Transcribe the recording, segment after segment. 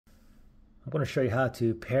I'm going to show you how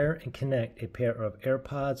to pair and connect a pair of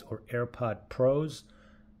AirPods or AirPod Pros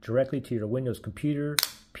directly to your Windows computer,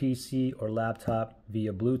 PC, or laptop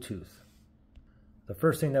via Bluetooth. The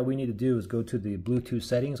first thing that we need to do is go to the Bluetooth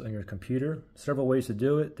settings on your computer. Several ways to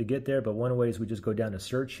do it to get there, but one way is we just go down to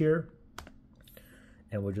search here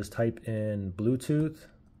and we'll just type in Bluetooth.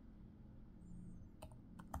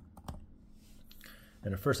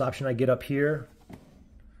 And the first option I get up here,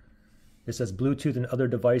 it says Bluetooth and other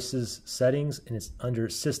devices settings, and it's under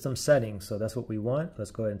system settings. So that's what we want.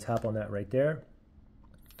 Let's go ahead and tap on that right there.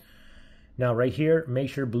 Now right here,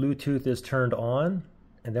 make sure Bluetooth is turned on.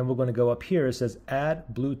 And then we're going to go up here. It says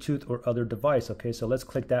add Bluetooth or other device. Okay, so let's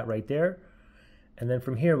click that right there. And then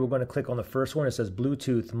from here, we're going to click on the first one. It says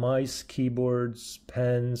Bluetooth, mice, keyboards,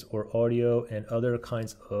 pens, or audio, and other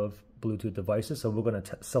kinds of Bluetooth devices. So we're going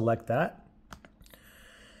to select that.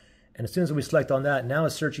 And as soon as we select on that, now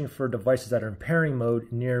it's searching for devices that are in pairing mode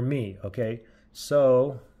near me. Okay,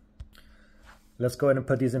 so let's go ahead and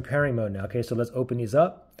put these in pairing mode now. Okay, so let's open these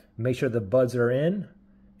up. Make sure the buds are in.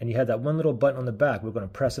 And you have that one little button on the back. We're going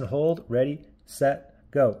to press and hold. Ready, set,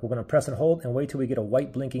 go. We're going to press and hold and wait till we get a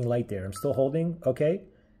white blinking light there. I'm still holding. Okay.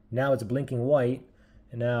 Now it's blinking white.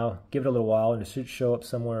 And now give it a little while and it should show up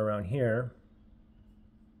somewhere around here.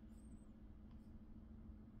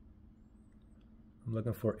 I'm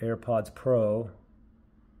looking for AirPods Pro.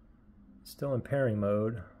 Still in pairing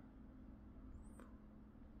mode.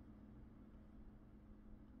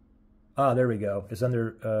 Ah, there we go. It's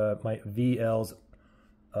under my VL's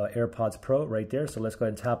AirPods Pro right there. So let's go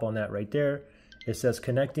ahead and tap on that right there. It says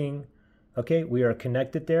connecting. Okay, we are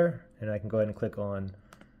connected there. And I can go ahead and click on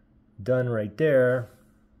done right there.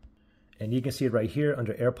 And you can see it right here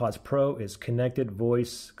under AirPods Pro is connected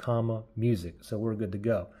voice, comma, music. So we're good to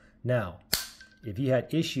go. Now, if you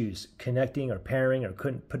had issues connecting or pairing or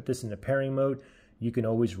couldn't put this into pairing mode, you can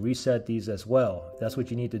always reset these as well. If that's what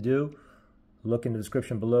you need to do, look in the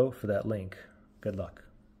description below for that link. Good luck.